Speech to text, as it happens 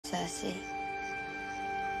Cersei,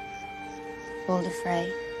 Walder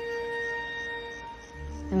Frey,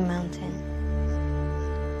 the Mountain,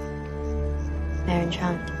 Meryn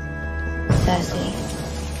Trant, Cersei,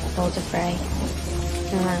 Walder Frey,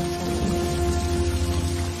 the Mountain,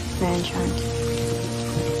 Meryn Trant.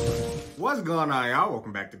 What's going on, y'all?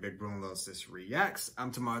 Welcome back to Big Bro and Little Sis Reacts.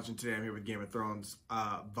 I'm Tamaj, and today I'm here with Game of Thrones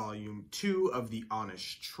Volume 2 of the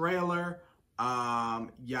Honest trailer.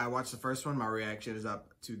 Yeah, I watched the first one. My reaction is up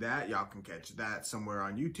to that. Y'all can catch that somewhere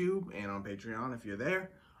on YouTube and on Patreon if you're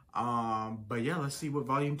there. But yeah, let's see what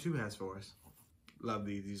Volume 2 has for us. Love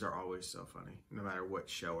these. These are always so funny, no matter what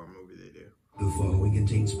show or movie they do. The following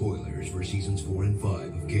contains spoilers for seasons 4 and 5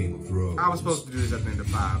 of Game of Thrones. I was supposed to do this at the end of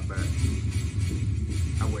 5, but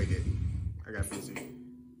I waited. I got busy.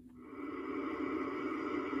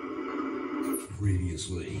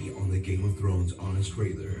 Previously on the Game of Thrones Honest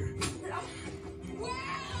trailer. Where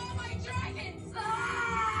are my dragons?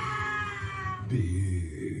 Ah!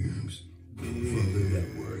 Biebs. From the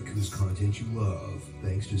network whose content you love,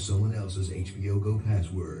 thanks to someone else's HBO Go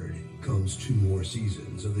password, comes 2 more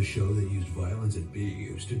seasons of the show that used violence at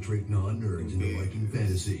Biebs to trick non-nerds into liking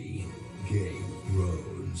fantasy. Game of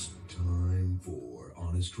Thrones. Time for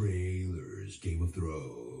Honest Trailers. Game of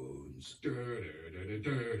Thrones.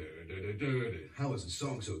 How is the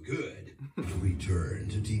song so good? Return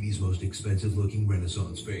to TV's most expensive looking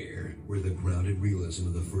Renaissance fair, where the grounded realism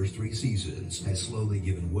of the first 3 seasons has slowly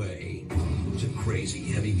given way to crazy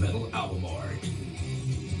heavy metal album art.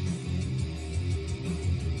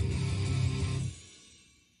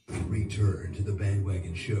 Return to the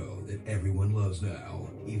bandwagon show that everyone loves now,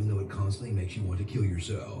 even though it constantly makes you want to kill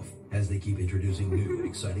yourself, as they keep introducing new and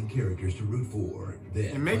exciting characters to root for.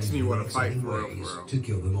 Then It makes me want to fight for ways real. to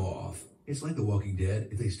kill them off. It's like The Walking Dead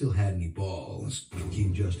if they still had any balls.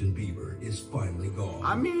 King Justin Bieber is finally gone.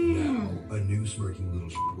 I mean, now a new smirking little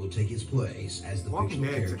will take his place as the Walking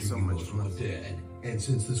fictional Dead took character so you much most from want us. dead. And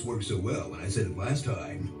since this worked so well when I said it last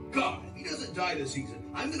time, God, if he doesn't die this season,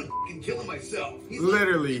 I'm gonna fucking kill him myself. He's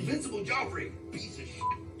Literally. like Invincible Joffrey, piece of shit.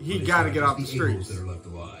 He But gotta it's get not off the just a-holes streets. that are left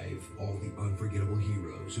alive. All the unforgettable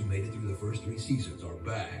heroes who made it through the first 3 seasons are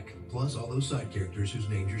back. Plus all those side characters whose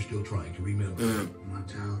names you're still trying to remember.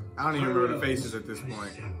 I don't even remember the faces at this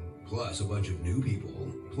point. Plus a bunch of new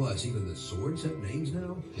people. Plus even the swords have names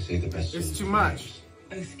now. To say the best. It's too much.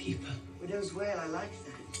 Oathkeeper. Widow's Wail, I like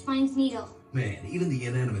that. Mine's Needle. Man, even the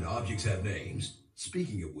inanimate objects have names.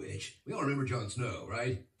 Speaking of which, we all remember Jon Snow,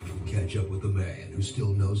 right? Catch up with the man who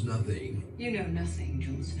still knows nothing. You know nothing,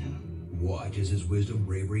 Jon Snow. Watch as his wisdom,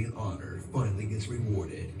 bravery, and honor finally gets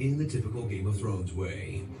rewarded in the typical Game of Thrones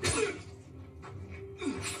way.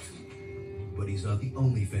 But he's not the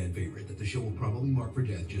only fan favorite that the show will probably mark for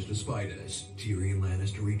death just to spite us. Tyrion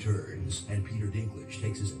Lannister returns, and Peter Dinklage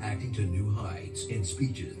takes his acting to new heights in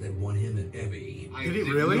speeches that won him an Emmy. Did he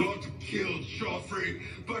really? Not kill Joffrey,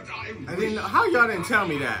 but I didn't know. How y'all didn't tell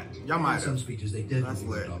me that? Y'all In might some have. speeches they That's definitely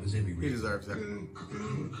lit. went off his Emmy He reel. deserves that.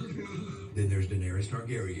 Then there's Daenerys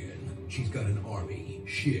Targaryen. She's got an army,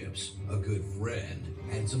 ships, a good friend,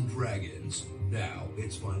 and some dragons. Now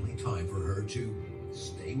it's finally time for her to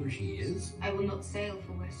stay where she is? I will not sail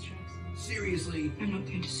for Westeros. Seriously? I'm not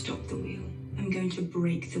going to stop the wheel. I'm going to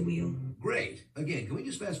break the wheel. Great. Again, can we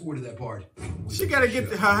just fast forward to that part? She gotta get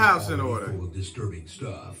her house in order. Full of disturbing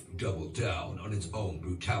stuff. Double down on its own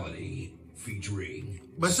brutality. Featuring...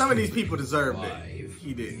 But some of these people deserved it. alive,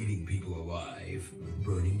 He did. Eating people alive.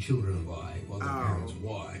 Burning children alive while their Oh. parents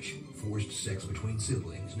watch. Forced sex between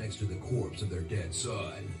siblings next to the corpse of their dead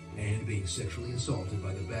son. And being sexually assaulted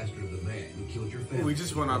by the bastard of the man who killed your family. We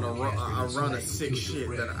just went on a Or the run castrated of side who sick killed your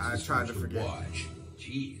shit that friends I is tried to forced forget. Watch.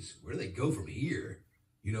 Jeez, where do they go from here?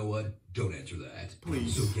 You know what? Don't answer that.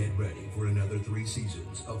 Please. So get ready for another 3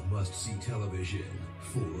 seasons of must-see television,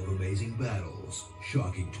 full of amazing battles,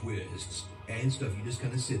 shocking twists, and stuff you just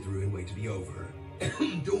kind of sit through and wait to be over.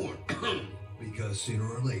 Dorn. Because sooner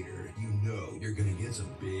or later, you know you're gonna get some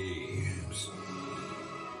biebs.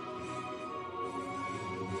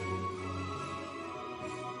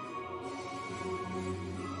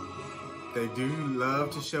 They do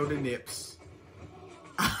love to show the nips.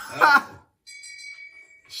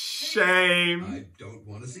 Shame. I don't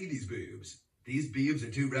want to see these boobs. These biebs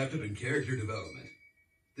are too wrapped up in character development.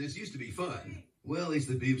 This used to be fun. Well, at least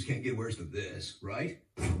the biebs can't get worse than this, right?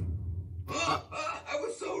 I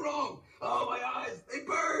was so wrong. Oh, my eyes, they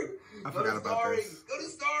burn. I forgot about this. Go to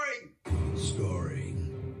starring.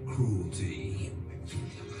 Starring Cruelty.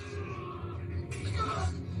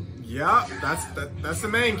 Yup, that's the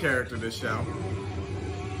main character of this show.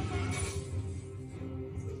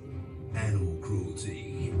 Animal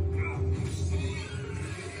Cruelty.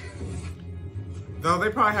 The No, they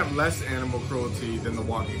probably have less animal cruelty than The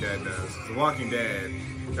Walking Dead does. The Walking Dead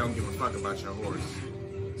don't give a fuck about your horse.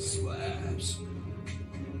 Slaps.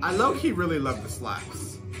 I low-key really love the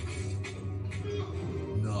slaps.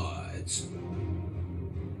 Nods.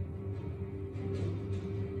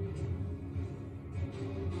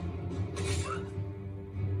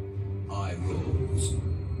 Eye rolls.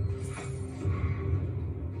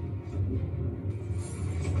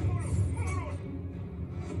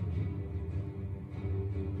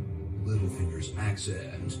 Littlefinger's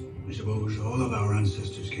accent. I suppose all of our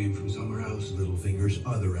ancestors came from somewhere else. Littlefinger's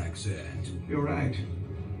other accent. You're right.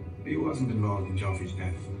 He wasn't involved in Joffrey's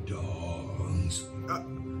death. Dogs.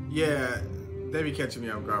 Yeah, they be catching me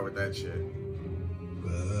off guard with that shit.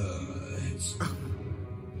 Butts.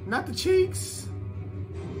 Not the cheeks.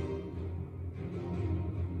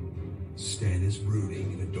 Stannis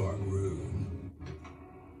brooding in a dark room.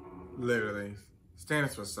 Literally.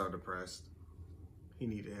 Stannis was so depressed. He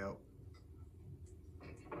needed help.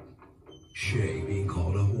 Shay being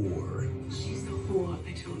called a whore. She's the whore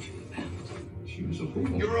I told you about. She was a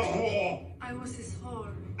whore. You're a whore! I was his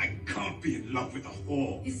whore. I can't be in love with a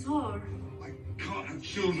whore. His whore. I can't have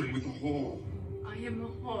children with a whore. I am a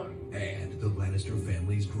whore. And the Lannister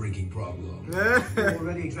family's drinking problem. You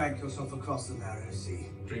already drank yourself across the narrow sea.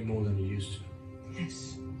 Drink more than you used to.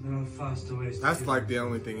 Yes, there are faster ways to That's do like it. the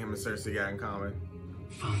only thing him and Cersei got in common.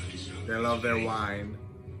 Father deserved They love their wine.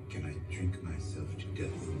 Can I drink myself to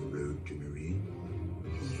death on the road to Marine?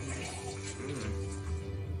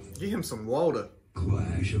 Get him some water.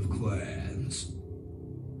 Clash of Clans.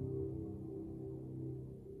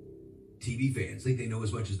 TV fans think they know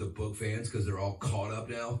as much as the book fans because they're all caught up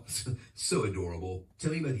now. So adorable.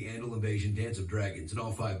 Tell me about the Andal Invasion, Dance of Dragons, and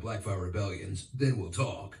all 5 Blackfire Rebellions. Then we'll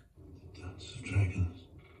talk. Dance of Dragons.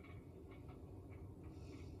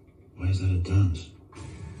 Why is that a dance?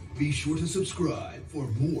 Be sure to subscribe for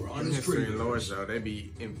more honest History and trailers. Lords, though, they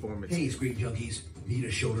be informative. Hey, Screen Junkies. Need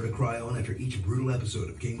a shoulder to cry on after each brutal episode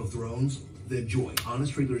of Game of Thrones? Then join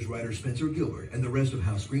Honest Trailers writer Spencer Gilbert and the rest of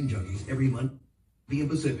House Screen Junkies every Monday in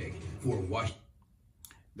Pacific for Watch.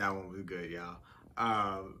 That one was good, y'all.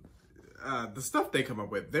 The stuff they come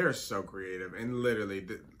up with, they're so creative. And literally,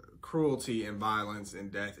 the cruelty and violence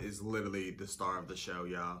and death is literally the star of the show,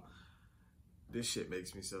 y'all. This shit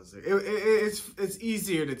makes me so sick. It's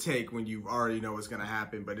easier to take when you already know what's going to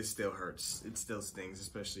happen, but it still hurts. It still stings,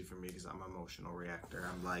 especially for me because I'm an emotional reactor.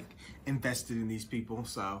 I'm like invested in these people.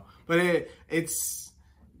 So, but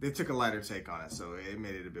they took a lighter take on it, so it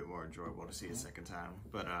made it a bit more enjoyable to see a second time.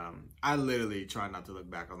 But I literally try not to look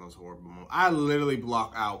back on those horrible moments. I literally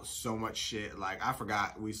block out so much shit. Like, I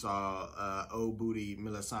forgot we saw Oh Booty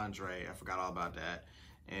Melisandre. I forgot all about that.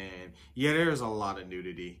 And yeah, there's a lot of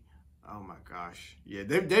nudity. Oh my gosh. Yeah,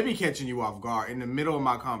 they be catching you off guard. In the middle of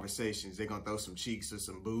my conversations, they're going to throw some cheeks or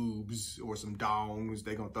some boobs or some dongs.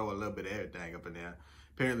 They're going to throw a little bit of everything up in there.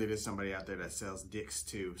 Apparently, there's somebody out there that sells dicks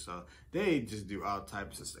too. So they just do all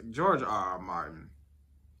types of stuff. George R.R. Martin.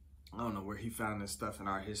 I don't know where he found this stuff in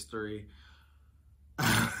our history.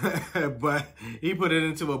 But he put it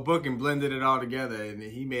into a book and blended it all together. And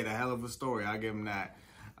he made a hell of a story. I'll give him that.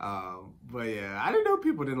 But yeah, I didn't know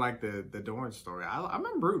people didn't like the Dorne story. I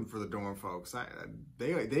remember rooting for the Dorne folks.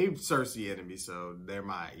 They Cersei enemies, so they're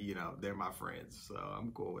my friends. So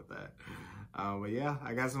I'm cool with that. But yeah,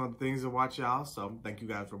 I got some other things to watch, y'all. So thank you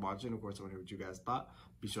guys for watching. Of course, I want to hear what you guys thought.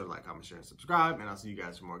 Be sure to like, comment, share, and subscribe. And I'll see you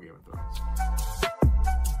guys for more Game of Thrones.